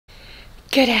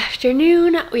Good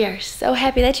afternoon. We are so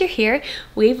happy that you're here.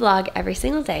 We vlog every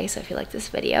single day, so if you like this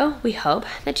video, we hope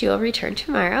that you will return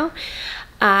tomorrow.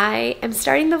 I am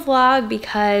starting the vlog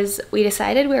because we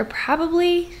decided we're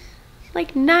probably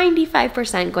like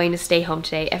 95% going to stay home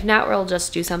today. If not, we'll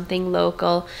just do something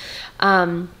local.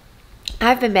 I've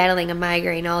been battling a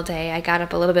migraine all day. I got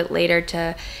up a little bit later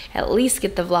to at least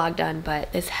get the vlog done,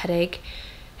 but this headache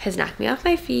has knocked me off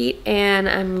my feet, and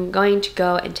I'm going to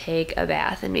go and take a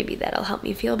bath, and maybe that'll help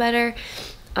me feel better.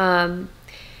 But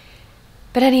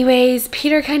anyways,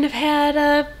 Peter kind of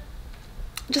had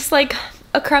just like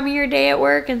a crummier day at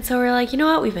work, and so we're like, you know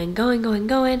what, we've been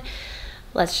going.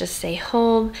 Let's just stay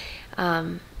home,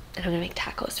 and I'm gonna make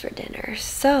tacos for dinner.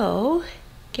 So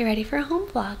get ready for a home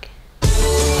vlog.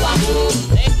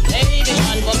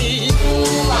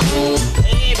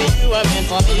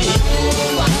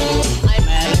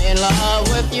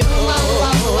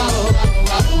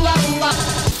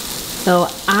 So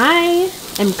I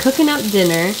am cooking up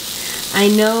dinner. I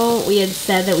know we had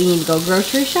said that we need to go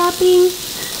grocery shopping.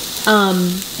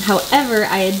 However,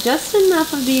 I had just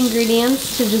enough of the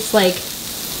ingredients to just like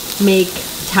make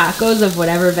tacos of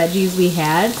whatever veggies we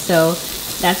had. So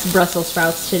that's Brussels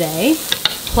sprouts today.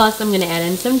 Plus, I'm gonna add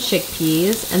in some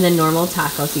chickpeas and then normal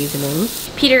taco seasoning.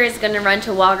 Peter is gonna run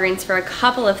to Walgreens for a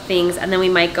couple of things, and then we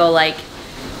might go like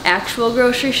actual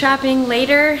grocery shopping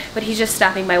later, but he's just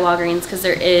stopping by Walgreens because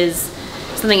there is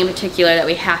something in particular that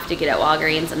we have to get at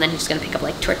Walgreens, and then he's just gonna pick up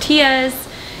like tortillas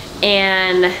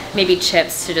and maybe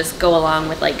chips to just go along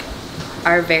with like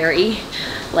our very,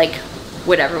 like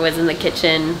whatever was in the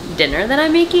kitchen dinner that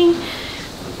I'm making.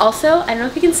 Also, I don't know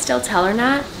if you can still tell or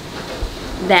not,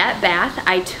 that bath,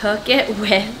 I took it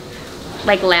with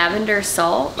like lavender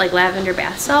salt, like lavender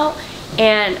bath salt,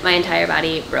 and my entire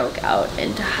body broke out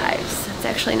into hives. It's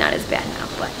actually not as bad now,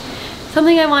 but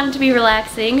something I wanted to be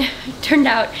relaxing turned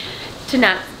out to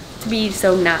not to be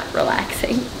so not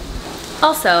relaxing.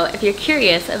 Also, if you're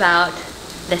curious about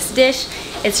this dish,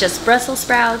 it's just Brussels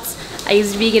sprouts. I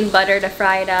used vegan butter to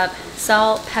fry it up,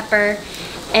 salt, pepper,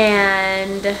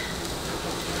 and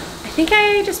I think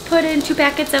I just put in 2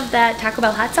 packets of that Taco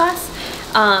Bell hot sauce.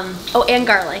 Oh, and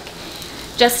garlic,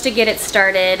 just to get it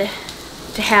started,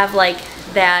 to have like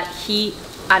that heat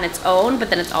on its own, but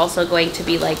then it's also going to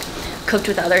be like cooked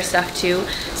with other stuff too.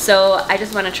 So I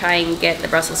just want to try and get the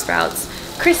Brussels sprouts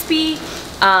crispy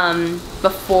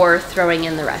before throwing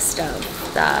in the rest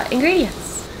of the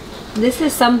ingredients. This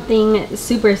is something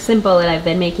super simple that I've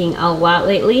been making a lot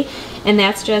lately, and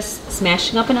that's just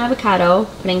smashing up an avocado,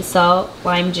 putting salt,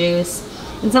 lime juice,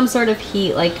 and some sort of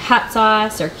heat like hot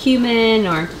sauce or cumin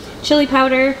or chili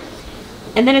powder.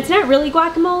 And then it's not really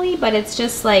guacamole, but it's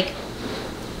just like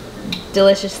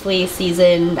deliciously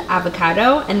seasoned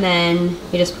avocado, and then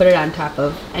you just put it on top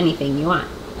of anything you want.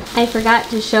 I forgot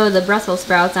to show the Brussels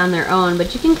sprouts on their own,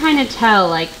 but you can kind of tell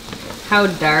like how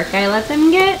dark I let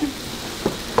them get.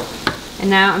 And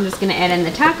now I'm just gonna add in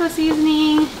the taco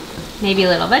seasoning, maybe a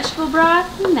little vegetable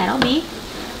broth, and that'll be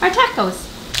our tacos.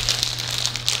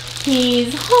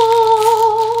 He's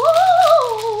home.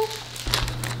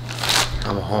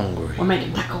 I'm hungry. We're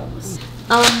making tacos.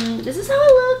 This is how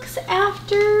it looks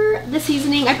after the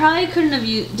seasoning. I probably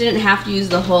didn't have to use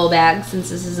the whole bag since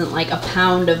this isn't like a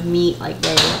pound of meat like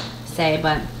they say,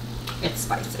 but it's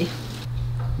spicy.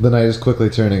 The night is quickly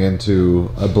turning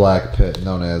into a black pit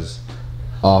known as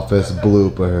Office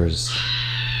Bloopers.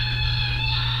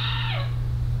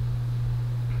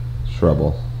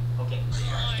 Trouble.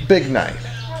 Big night.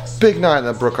 Big night in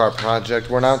the Brookhart project.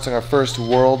 We're announcing our first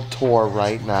world tour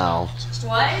right now.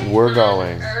 What? We're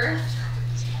going. Earth?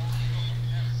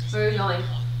 Where are we going?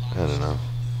 I don't know.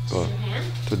 Go Japan?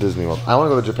 to Disney World. I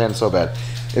want to go to Japan so bad.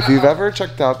 If you've ever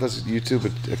checked out this YouTube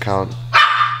account,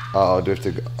 oh, do we have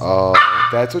to go? Oh,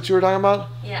 that's what you were talking about?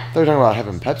 Yeah. I thought you were talking about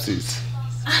having Pepsis.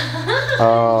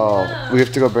 Oh, we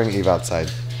have to go bring Eve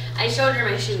outside. I showed her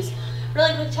my shoes.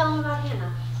 Really quick, tell them about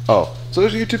Hannah. Oh, so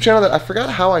there's a YouTube channel that I forgot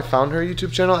how I found her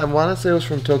YouTube channel. I want to say it was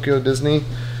from Tokyo Disney,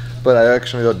 but I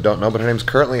actually don't know. But her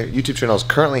YouTube channel is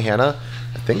currently Hannah.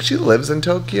 I think she lives in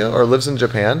Tokyo or lives in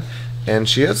Japan, and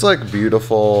she has like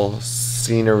beautiful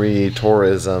scenery,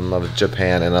 tourism of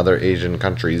Japan and other Asian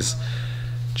countries.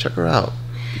 Check her out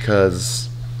because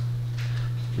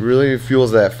it really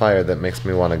fuels that fire that makes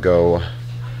me want to go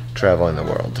traveling the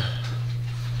world.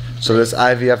 So this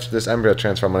IVF, this embryo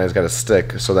transfer money has got to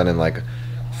stick, so then in like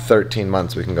 13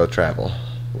 months we can go travel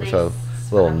with a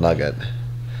little nugget.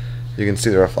 You can see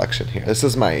the reflection here. This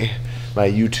is my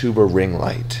YouTuber ring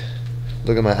light.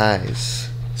 Look at my eyes.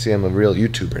 See, I'm a real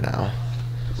YouTuber now.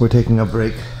 We're taking a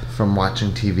break from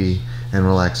watching TV and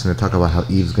relaxing to talk about how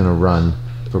Eve's gonna run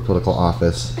for political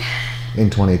office in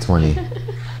 2020.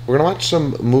 We're gonna watch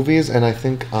some movies, and I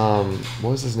think what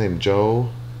was his name? Joe.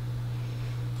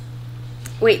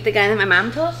 Wait, the guy that my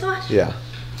mom told us to watch? Yeah.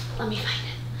 Let me find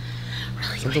it.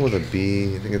 Really Something quick. with a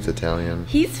B. I think it's Italian.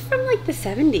 He's from like the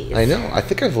 70s. I know. I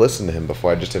think I've listened to him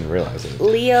before. I just didn't realize it.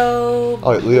 Leo.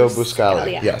 Oh, Leo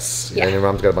Buscaglia. Yes. Yeah. And your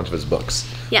mom's got a bunch of his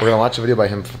books. Yeah. We're gonna watch a video by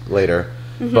him later,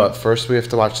 but first we have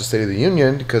to watch the State of the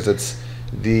Union because it's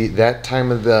that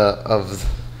time of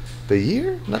the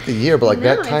year, not the year, but like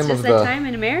that time it's just of that time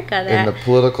in America that in the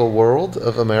political world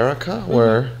of America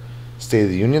where State of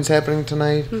the Union's happening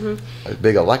tonight. A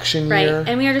big election year. Right.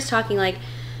 And we were just talking like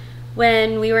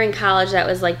when we were in college, that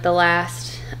was like the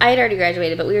last. I had already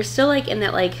graduated, but we were still like in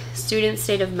that like student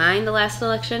state of mind the last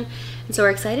election, and so we're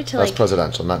excited to That's like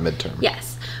presidential, not midterm.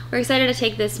 Yes, we're excited to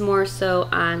take this more so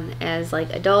on as like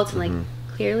adults, and like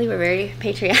clearly we're very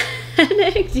patriotic.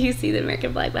 Do you see the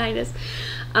American flag behind us?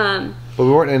 But we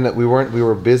weren't in that. We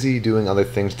were busy doing other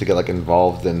things to get like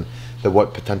involved in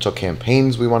what potential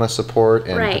campaigns we want to support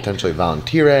and Right. potentially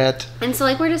volunteer at. And so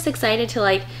like we're just excited to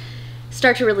like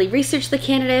start to really research the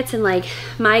candidates, and like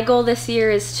my goal this year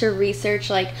is to research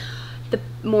like the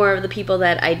more of the people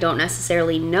that I don't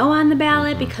necessarily know on the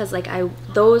ballot, because like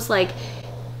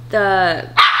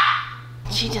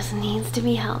she just needs to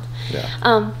be held.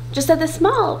 Yeah. Just that the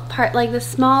smaller parts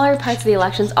of the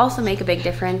elections also make a big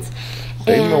difference.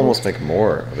 They even And- almost make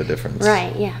more of a difference.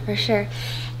 Right, yeah, for sure.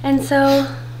 And so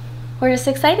we're just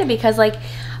excited because like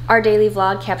our daily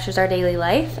vlog captures our daily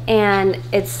life, and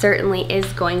it certainly is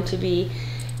going to be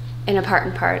an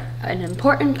important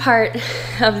part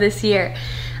of this year.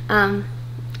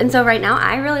 And so right now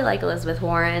I really like Elizabeth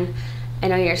Warren. I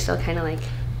know you're still kind of like,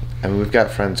 I mean, we've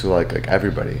got friends who like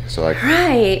everybody. So like,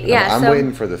 right, yeah. I'm so,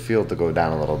 waiting for the field to go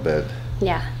down a little bit.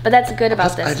 Yeah, but that's good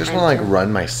about this. I just time, want to like too.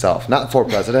 run myself, not for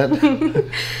president,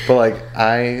 but like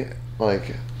I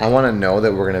want to know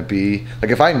that we're gonna be like,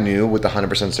 if I knew with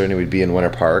 100% certainty we'd be in Winter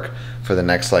Park for the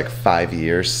next like 5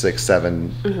 years, 6,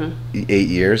 7, 8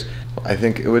 years, I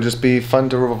think it would just be fun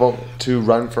to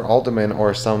run for alderman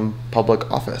or some public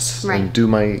office Right. and do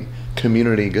my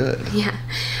community good. Yeah,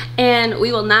 and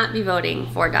we will not be voting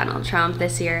for Donald Trump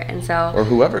this year, and so Or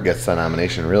whoever gets the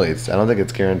nomination, really. I don't think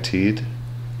it's guaranteed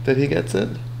that he gets it.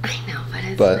 I know,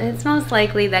 but it's most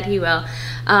likely that he will.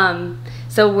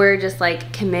 So we're just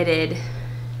like committed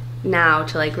now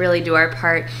to like really do our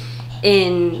part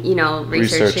in, you know,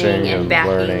 researching and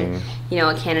backing, learning. you know,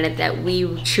 a candidate that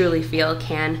we truly feel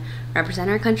can represent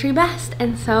our country best.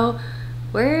 And so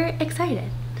we're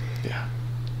excited. Yeah.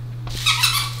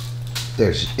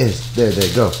 There she is. There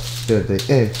they go. There they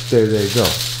go.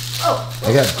 Oh,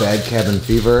 I got bad cabin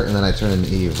fever, and then I turn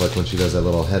into Eve, like when she does that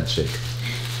little head shake.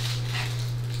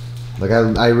 Like,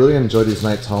 I really enjoy these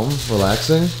nights home,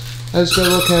 relaxing. I just got a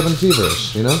little cabin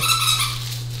feverish, you know?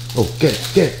 Oh, get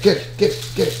it.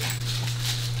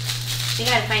 you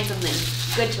gotta find something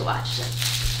good to watch.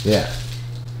 Yeah.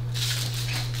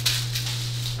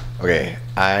 Okay,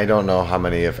 I don't know how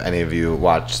many, if any of you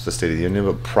watched the State of the Union,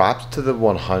 but props to the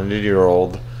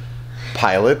 100-year-old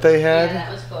pilot they had. Yeah,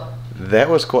 that was cool. That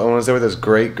was cool. And when I was there with his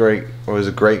great, I think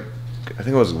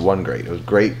it was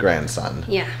great grandson.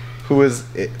 Yeah. Who was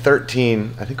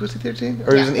 13, I think was he 13?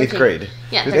 Or he was in 8th 13. grade.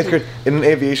 Yeah, He was in 8th 13. grade in an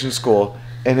aviation school,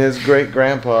 and his great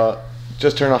grandpa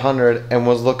just turned 100 and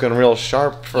was looking real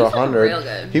sharp for He's looking 100. real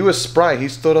good. He was spry. He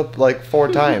stood up like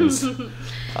 4 times.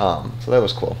 So that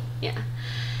was cool. Yeah.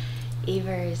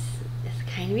 Evers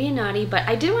is kind of being naughty, but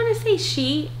I did want to say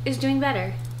she is doing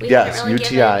better. We Yes, haven't really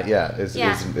UTI,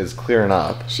 given- is clearing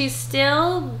up. She's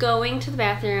still going to the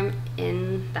bathroom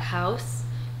in the house,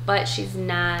 but she's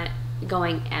not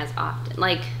going as often.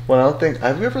 Like, Well, I don't think,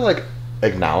 have you ever like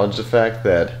acknowledged the fact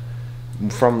that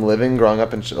from growing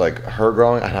up in like her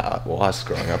growing, well, us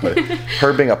growing up, but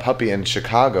her being a puppy in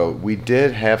Chicago, we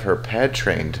did have her pad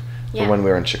trained Yeah. from when we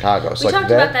were in Chicago. So we like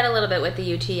talked about that a little bit with the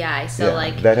UTI. So yeah,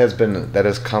 like, that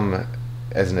has come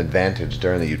as an advantage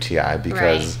during the UTI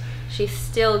because right, she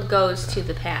still goes to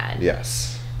the pad.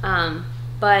 yes.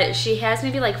 But she has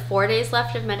maybe like 4 days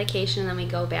left of medication, and then we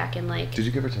go back and like, Did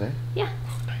you give her today? yeah,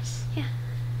 Oh, nice. yeah.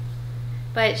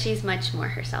 But she's much more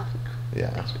herself now,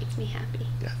 Yeah. which makes me happy.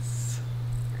 Yes.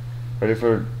 Ready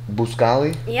for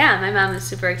Buscaglia? Yeah, my mom is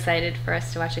super excited for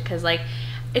us to watch it because, like,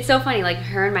 it's so funny. Like,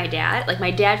 her and my dad, like,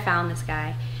 my dad found this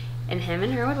guy, and him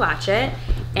and her would watch it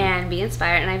and be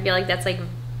inspired. And I feel like that's, like,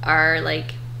 our,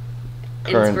 like,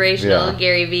 Current- inspirational yeah.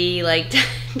 Gary Vee, like,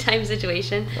 time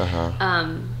situation. Uh-huh.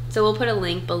 So we'll put a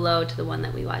link below to the one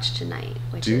that we watched tonight.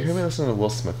 Which Do you is, hear me listen to Will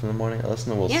Smith in the morning? I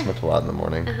listen to Will Yeah. Smith a lot in the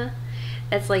morning. Uh-huh.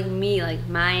 That's like me. Like,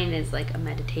 mine is like a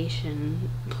meditation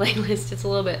playlist. It's a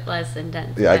little bit less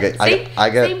intense. Yeah, but same I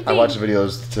thing. watch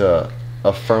videos to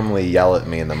firmly yell at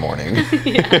me in the morning.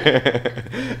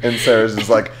 And Sarah's is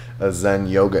like a Zen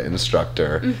yoga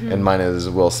instructor, and mine is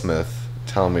Will Smith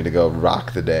telling me to go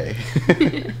rock the day.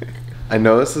 I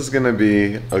know this is gonna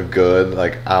be a good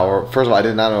like hour. First of all, I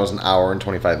did not know it was an hour and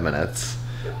 25 minutes,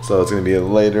 so it's gonna be a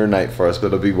later night for us, but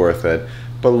it'll be worth it.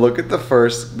 But look at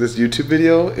this YouTube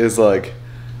video is like,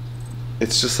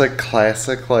 it's just like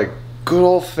classic, like good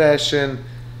old fashioned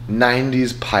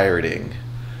 90s pirating.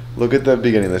 Look at the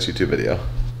beginning of this YouTube video.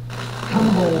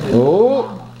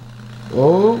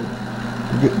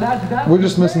 We're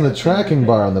just missing the tracking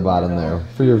bar on the bottom there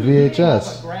for your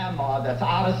VHS. Grandma that's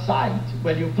out of sight.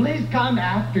 Will you please come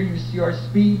after your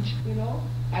speech? You know?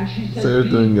 And she says, Sarah's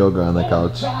doing yoga on the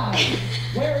couch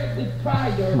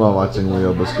while watching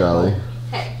Leo Buscaglia.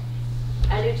 Hey,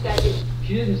 I do what you gotta do.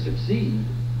 She didn't succeed.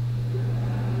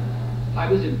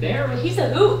 I was embarrassed. He's a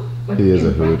hoot. But He is a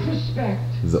in hoot. retrospect,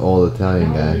 He's the old Italian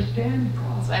now I guy. understand the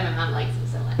problem. That's why my mom likes him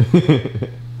so much.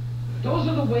 Those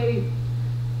are the way,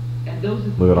 and those are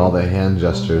the Look at all the hand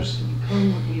gestures. to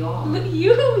become what we are. Look,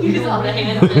 you use all the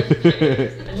hand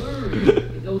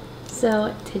gestures.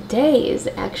 So today is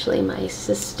actually my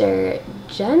sister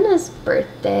Jenna's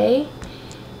birthday,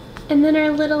 and then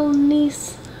our little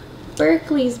niece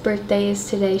Berkeley's birthday is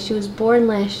today. She was born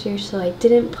last year, so I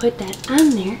didn't put that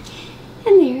on there,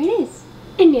 and there it is.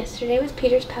 And yesterday was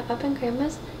Peter's, Pop-Up, and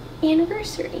Grandma's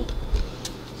anniversary.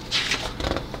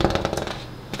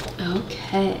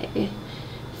 Okay,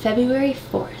 February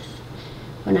 4th.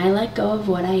 When I let go of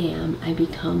what I am, I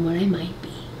become what I might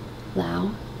be.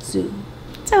 Lao Tzu.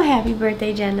 So happy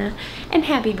birthday, Jenna, and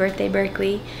happy birthday,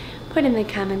 Berkeley. Put in the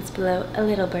comments below a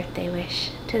little birthday wish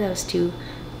to those two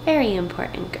very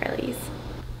important girlies.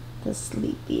 The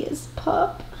sleepiest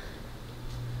pup.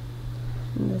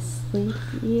 And the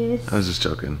sleepiest. I was just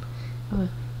joking. Oh,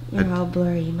 you're all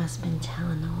blurry. You must have been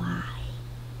telling a lie.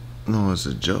 No, it was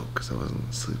a joke because I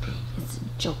wasn't sleeping. It's a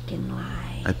joking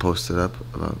lie. I posted up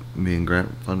about me and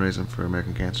Grant fundraising for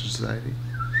American Cancer Society.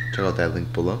 Check out that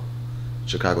link below.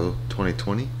 Chicago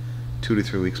 2020, 2 to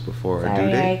 3 weeks before our due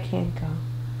Sorry, date. I can't go.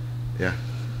 Yeah.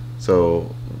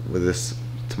 So with this,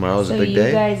 tomorrow's a big So day.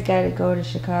 you guys got to go to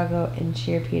Chicago and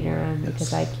cheer Peter on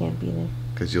because I can't be there.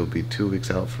 Because you'll be 2 weeks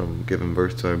out from giving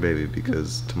birth to our baby.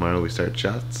 Because tomorrow we start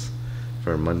shots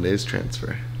for Monday's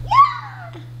transfer.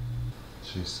 Yeah!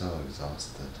 She's so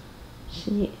exhausted.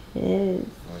 She is.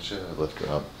 I should lift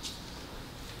her up.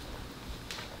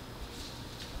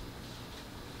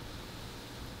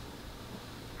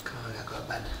 Come on, I gotta go to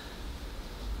bed.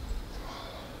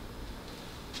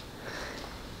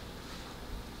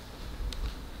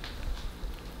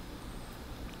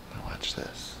 Now watch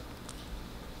this.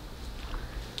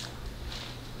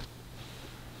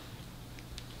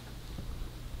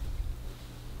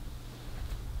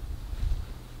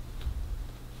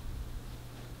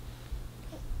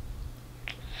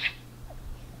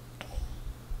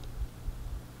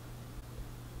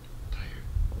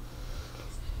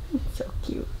 It's so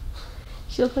cute.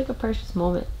 She looked like a precious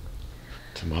moment.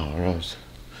 Tomorrow's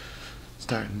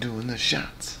starting doing the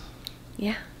shots.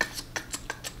 Yeah.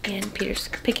 And Peter's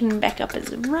picking him back up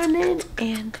as running,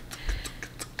 and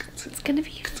it's gonna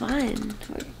be fun.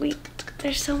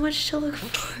 There's so much to look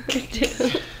forward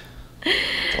to.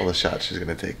 It's all the shots she's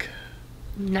gonna take.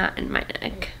 Not in my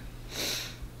neck.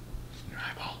 Your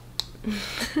eyeball.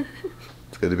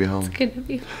 It's good to be home. It's gonna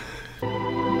be.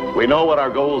 We know what our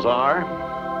goals are.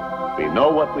 We know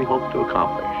what we hope to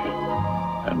accomplish.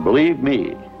 And believe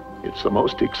me, it's the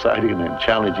most exciting and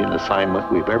challenging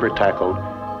assignment we've ever tackled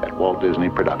at Walt Disney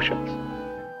Productions.